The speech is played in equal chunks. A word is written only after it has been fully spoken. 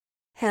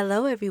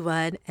Hello,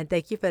 everyone, and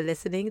thank you for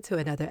listening to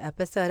another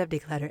episode of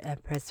Declutter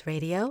Empress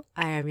Radio.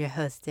 I am your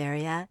host,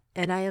 Daria,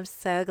 and I am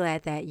so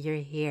glad that you're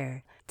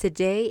here.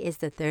 Today is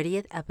the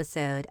 30th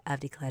episode of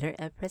Declutter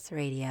Empress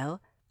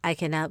Radio. I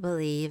cannot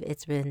believe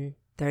it's been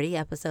 30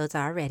 episodes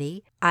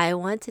already. I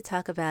want to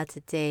talk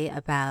today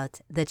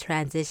about the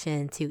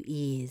transition to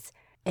ease,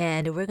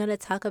 and we're going to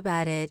talk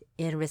about it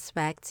in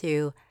respect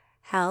to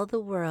how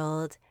the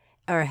world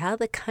or how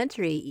the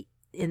country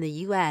in the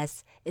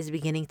U.S. is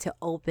beginning to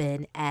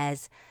open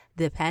as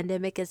the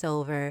pandemic is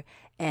over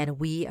and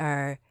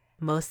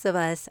most of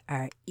us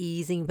are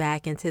easing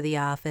back into the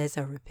office,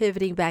 or we're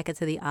pivoting back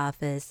into the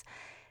office,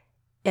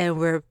 and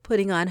we're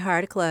putting on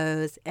hard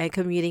clothes and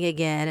commuting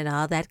again and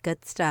all that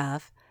good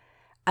stuff.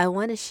 I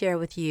want to share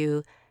with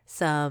you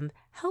some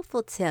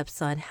helpful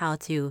tips on how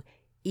to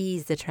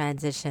ease the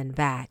transition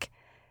back.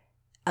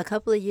 A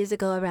couple of years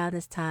ago around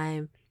this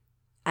time,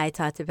 I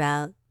talked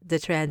about the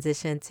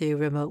transition to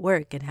remote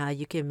work and how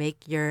you can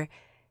make your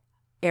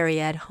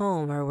area at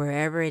home or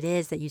wherever it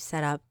is that you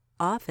set up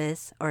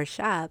office or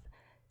shop,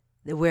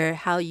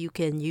 how you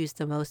can use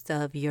the most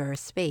of your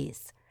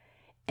space.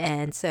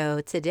 And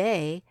so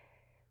today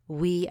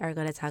we are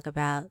going to talk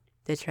about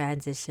the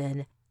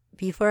transition.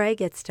 Before I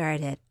get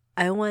started,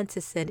 I want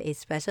to send a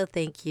special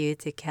thank you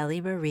to Kelly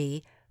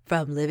Marie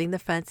from Living the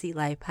Front Seat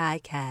Life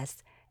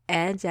podcast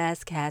and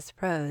Jazzcast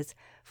Pros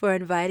for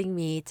inviting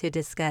me to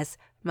discuss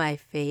my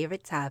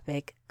favorite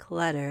topic,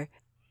 clutter.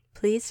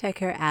 Please check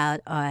her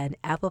out on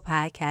Apple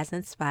Podcasts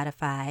and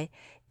Spotify.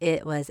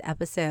 It was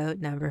episode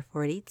number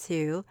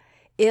 42.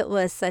 It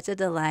was such a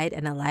delight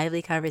and a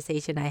lively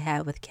conversation I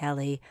had with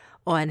Kelly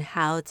on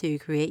how to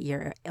create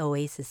your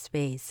oasis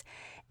space.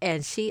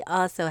 And she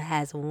also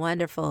has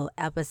wonderful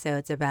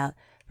episodes about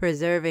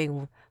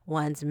preserving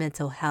one's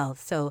mental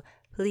health. So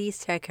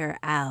please check her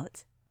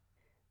out,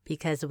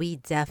 because we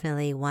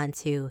definitely want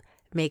to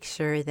make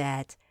sure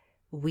that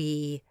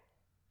we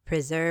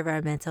preserve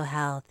our mental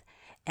health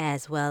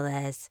as well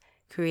as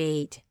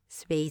create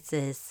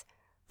spaces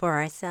for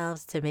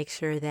ourselves to make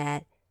sure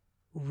that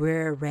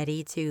we're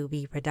ready to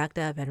be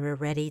productive and we're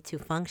ready to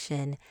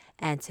function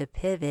and to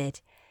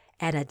pivot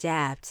and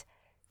adapt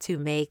to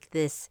make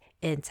this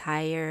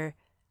entire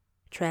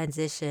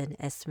transition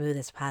as smooth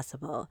as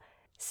possible.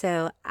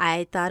 So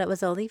I thought it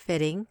was only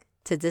fitting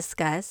to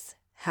discuss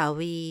how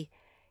we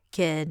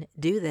can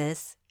do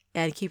this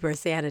and keep our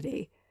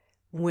sanity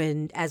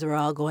as we're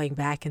all going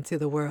back into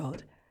the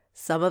world.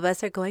 Some of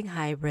us are going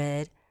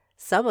hybrid.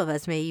 Some of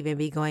us may even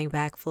be going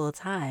back full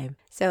time.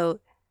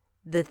 So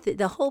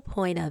the whole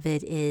point of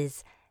it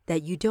is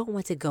that you don't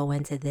want to go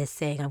into this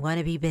saying, I'm going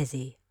to be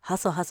busy,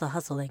 hustle, hustle,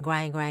 hustle, and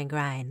grind, grind,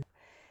 grind.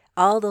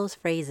 All those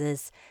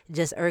phrases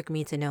just irk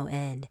me to no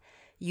end.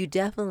 You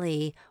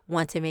definitely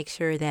want to make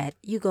sure that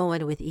you go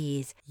in with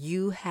ease.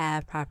 You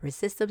have proper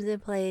systems in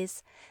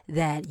place,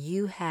 that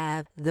you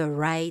have the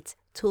right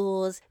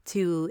tools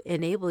to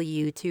enable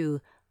you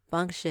to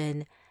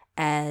function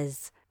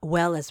as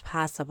well as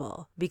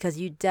possible, because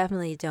you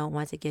definitely don't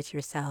want to get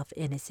yourself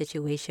in a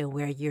situation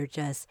where you're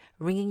just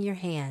wringing your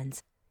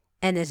hands.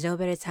 And there's no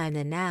better time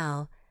than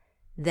now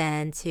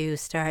than to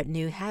start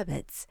new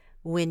habits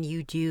when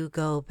you do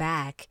go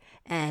back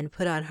and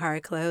put on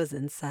hard clothes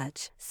and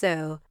such.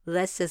 So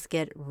let's just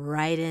get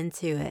right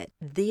into it.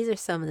 These are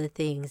some of the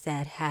things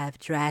that have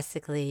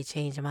drastically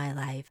changed my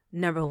life.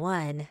 Number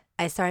one,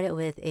 I started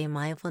with a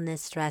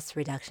mindfulness stress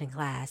reduction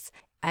class,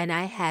 and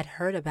I had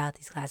heard about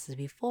these classes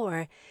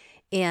before,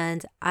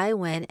 and I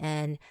went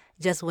on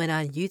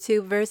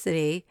YouTube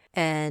Versity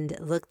and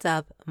looked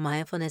up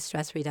mindfulness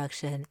stress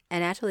reduction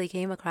and actually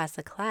came across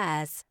a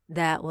class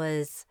that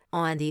was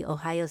on the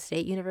Ohio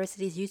State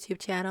University's YouTube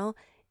channel.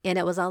 And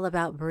it was all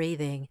about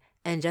breathing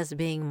and just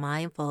being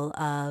mindful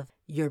of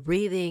your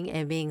breathing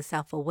and being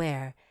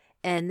self-aware.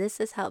 And this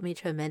has helped me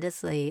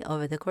tremendously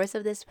over the course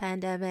of this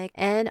pandemic,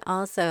 and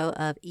also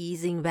of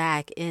easing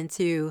back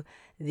into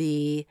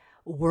the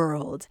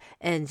world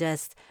and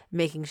just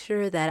making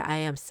sure that I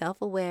am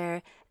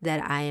self-aware,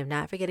 that I am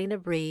not forgetting to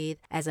breathe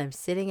as I'm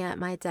sitting at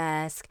my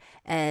desk,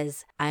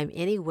 as I'm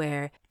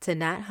anywhere, to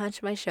not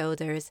hunch my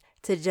shoulders,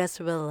 to just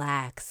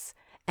relax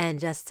and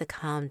just to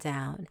calm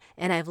down.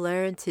 And I've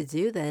learned to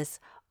do this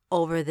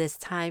over this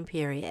time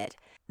period.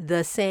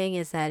 The saying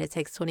is that it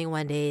takes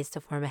 21 days to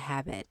form a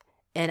habit,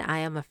 and I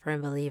am a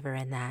firm believer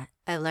in that.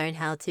 I learned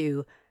how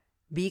to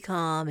be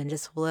calm and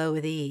just flow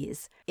with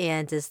ease,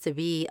 and just to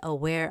be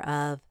aware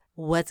of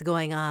what's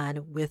going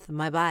on with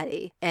my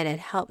body. And it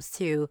helps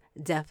to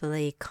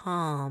definitely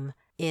calm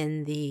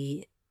in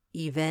the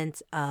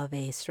event of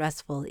a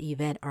stressful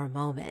event or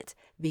moment,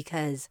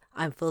 because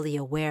I'm fully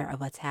aware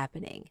of what's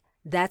happening.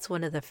 That's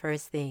one of the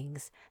first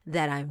things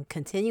that I'm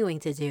continuing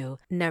to do.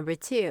 Number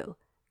two,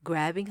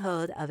 grabbing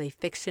hold of a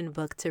fiction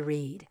book to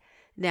read.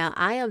 Now,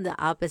 I am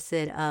the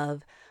opposite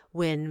of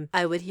when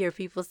I would hear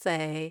people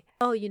say,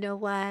 oh, you know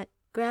what?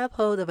 Grab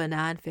hold of a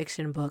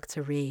nonfiction book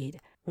to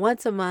read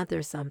once a month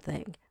or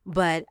something.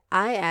 But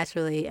I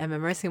actually am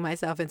immersing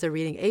myself into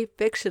reading a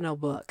fictional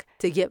book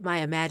to get my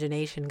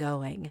imagination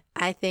going.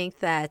 I think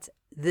that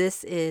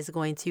this is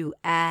going to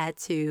add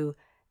to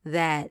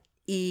that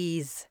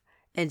ease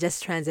and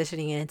just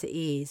transitioning into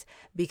ease,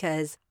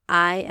 because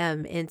I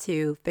am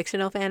into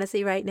fictional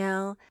fantasy right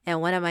now,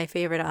 and one of my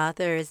favorite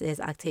authors is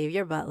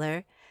Octavia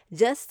Butler,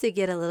 just to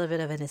get a little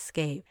bit of an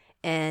escape.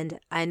 And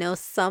I know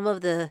some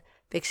of the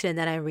fiction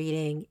that I'm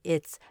reading,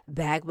 it's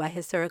backed by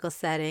historical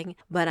setting,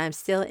 but I'm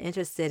still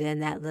interested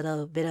in that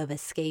little bit of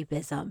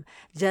escapism,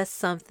 just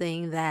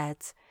something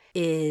that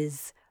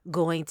is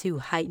going to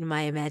heighten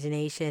my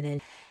imagination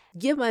and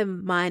give my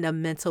mind a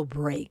mental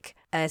break,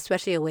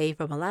 especially away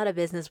from a lot of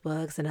business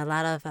books and a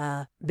lot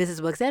of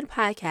business books and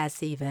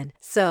podcasts even.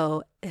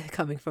 So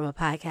coming from a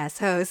podcast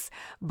host,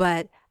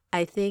 but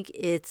I think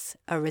it's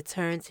a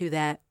return to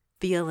that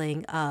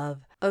feeling of,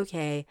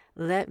 okay,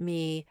 let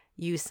me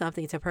use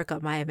something to perk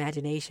up my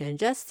imagination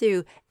just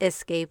to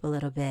escape a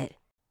little bit.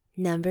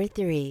 Number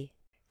 3,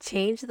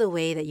 change the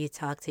way that you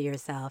talk to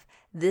yourself.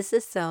 This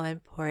is so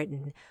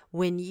important.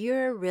 When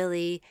you're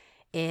really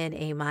in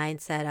a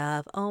mindset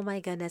of, oh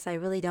my goodness, I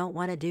really don't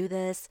want to do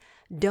this,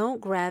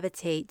 don't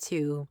gravitate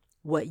to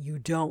what you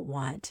don't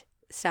want.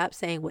 Stop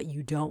saying what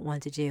you don't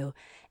want to do.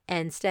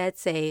 Instead,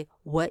 say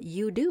what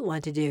you do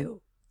want to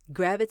do.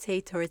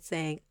 Gravitate towards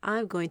saying,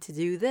 I'm going to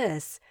do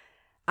this.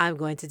 I'm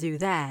going to do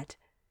that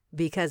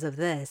because of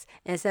this.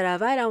 Instead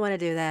of, I don't want to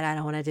do that. I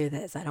don't want to do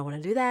this. I don't want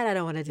to do that. I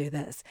don't want to do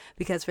this.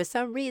 Because for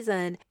some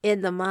reason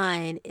in the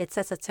mind, it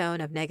sets a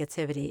tone of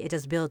negativity. It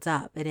just builds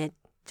up and it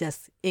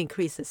just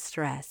increases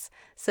stress.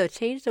 So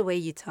change the way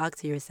you talk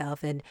to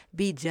yourself and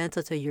be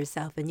gentle to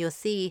yourself, and you'll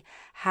see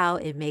how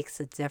it makes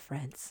a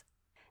difference.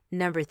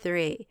 Number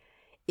 3,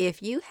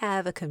 if you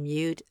have a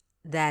commute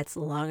that's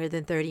longer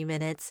than 30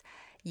 minutes,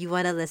 you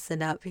want to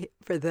listen up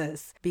for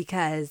this,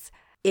 because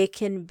it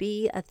can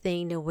be a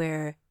thing to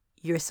where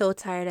you're so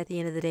tired at the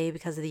end of the day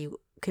because of the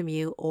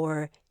commute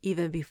or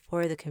even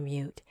before the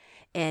commute.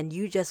 And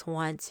you just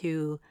want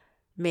to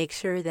make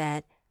sure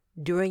that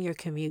during your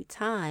commute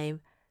time,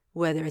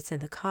 whether it's in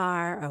the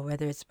car or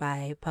whether it's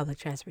by public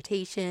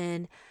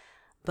transportation,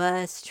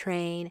 bus,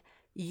 train,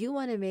 you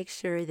want to make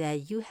sure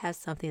that you have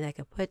something that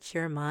can put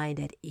your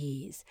mind at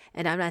ease.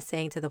 And I'm not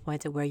saying to the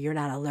point of where you're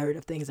not alert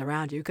of things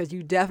around you, because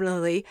you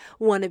definitely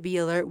want to be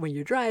alert when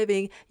you're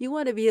driving. You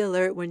want to be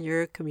alert when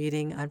you're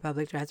commuting on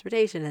public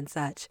transportation and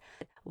such.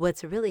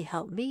 What's really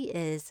helped me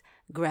is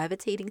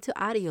gravitating to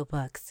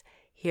audiobooks.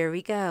 Here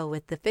we go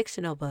with the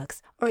fictional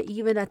books, or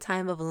even a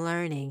time of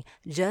learning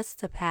just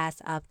to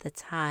pass up the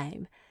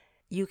time.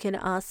 You can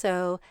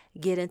also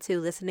get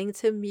into listening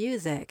to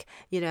music.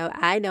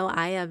 I know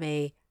I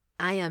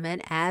am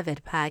an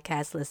avid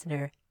podcast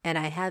listener, and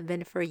I have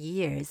been for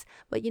years.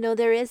 But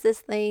there is this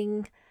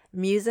thing,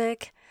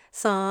 music,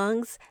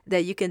 songs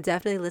that you can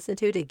definitely listen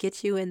to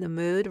get you in the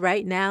mood.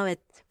 Right now,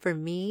 for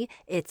me,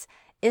 it's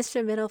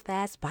instrumental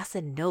fast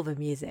bossa nova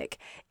music.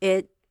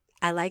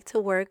 I like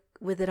to work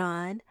with it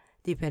on,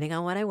 depending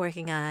on what I'm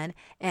working on.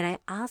 And I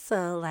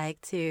also like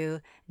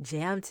to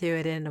jam to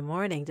it in the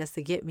morning just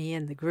to get me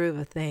in the groove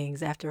of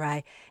things after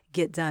I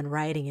get done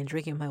writing and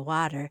drinking my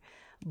water.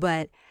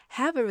 But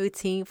have a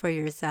routine for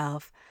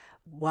yourself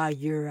while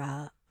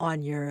you're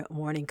on your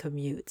morning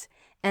commute.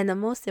 And the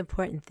most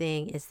important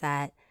thing is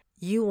that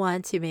you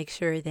want to make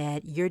sure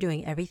that you're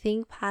doing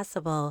everything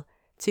possible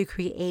to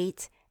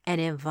create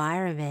an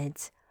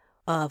environment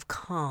of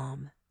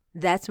calm.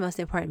 That's most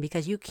important,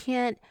 because you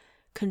can't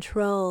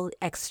control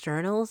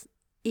external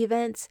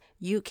events.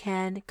 You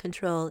can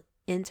control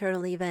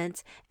internal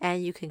events,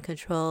 and you can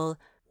control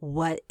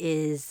what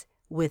is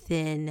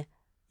within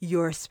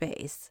your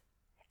space.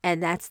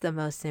 And that's the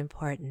most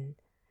important.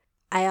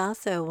 I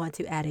also want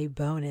to add a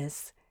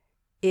bonus.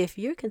 If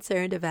you're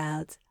concerned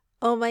about,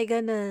 oh my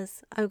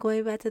goodness, I'm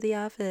going back to the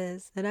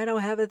office and I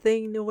don't have a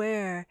thing to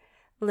wear,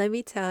 let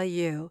me tell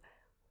you,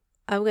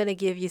 I'm going to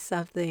give you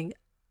something,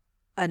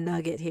 a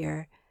nugget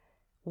here.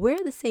 Wear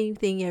the same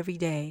thing every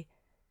day.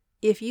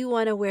 If you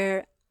want to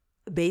wear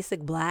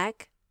basic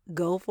black,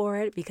 go for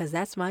it, because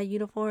that's my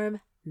uniform.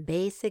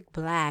 Basic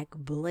black,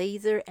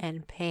 blazer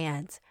and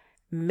pants.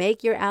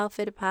 Make your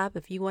outfit pop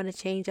if you want to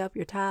change up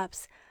your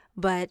tops.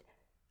 But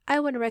I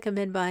wouldn't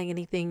recommend buying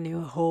anything new,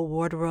 a whole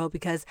wardrobe,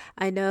 because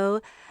I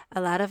know a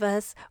lot of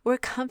us, we're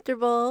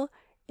comfortable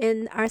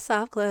in our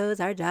soft clothes,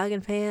 our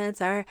jogging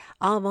pants, our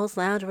almost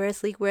loungewear,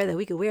 sleepwear that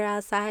we could wear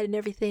outside and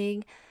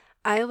everything.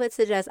 I would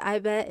suggest, I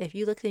bet if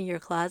you looked in your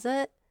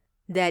closet,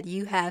 that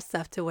you have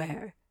stuff to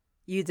wear.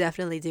 You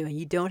definitely do. And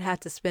you don't have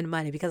to spend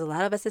money, because a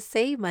lot of us have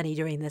saved money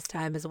during this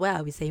time as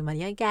well. We save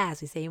money on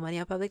gas. We save money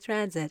on public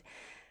transit.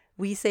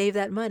 We save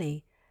that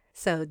money.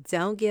 So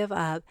don't give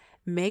up.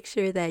 Make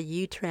sure that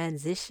you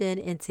transition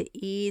into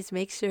ease.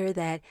 Make sure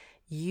that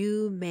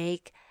you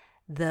make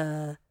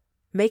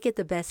it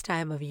the best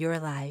time of your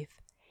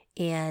life.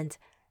 And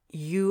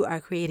you are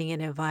creating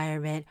an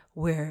environment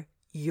where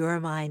your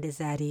mind is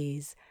at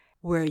ease,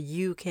 where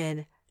you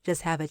can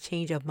just have a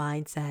change of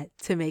mindset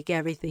to make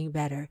everything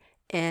better.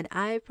 And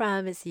I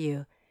promise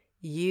you,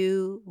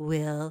 you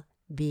will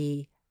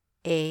be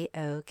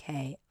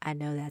A-OK. I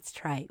know that's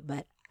trite,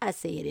 but I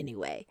say it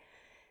anyway.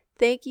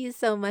 Thank you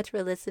so much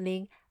for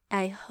listening.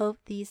 I hope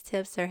these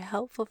tips are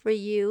helpful for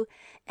you.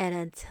 And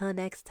until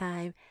next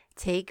time,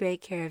 take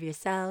great care of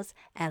yourselves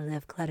and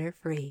live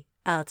clutter-free.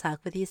 I'll talk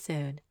with you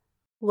soon.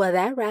 Well,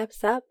 that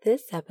wraps up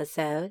this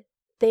episode.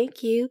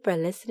 Thank you for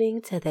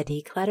listening to the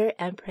Declutter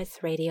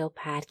Empress Radio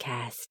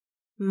podcast.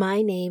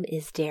 My name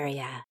is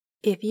Daria.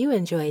 If you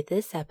enjoyed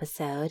this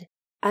episode,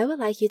 I would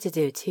like you to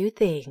do 2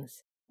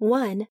 things.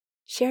 1,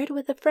 share it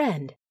with a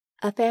friend,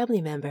 a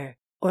family member,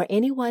 or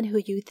anyone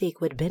who you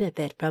think would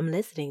benefit from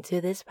listening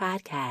to this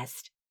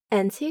podcast.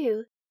 And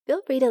 2,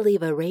 feel free to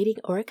leave a rating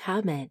or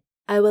comment.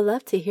 I would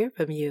love to hear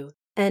from you.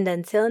 And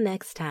until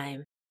next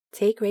time,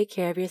 take great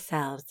care of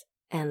yourselves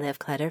and live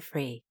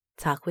clutter-free.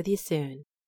 Talk with you soon.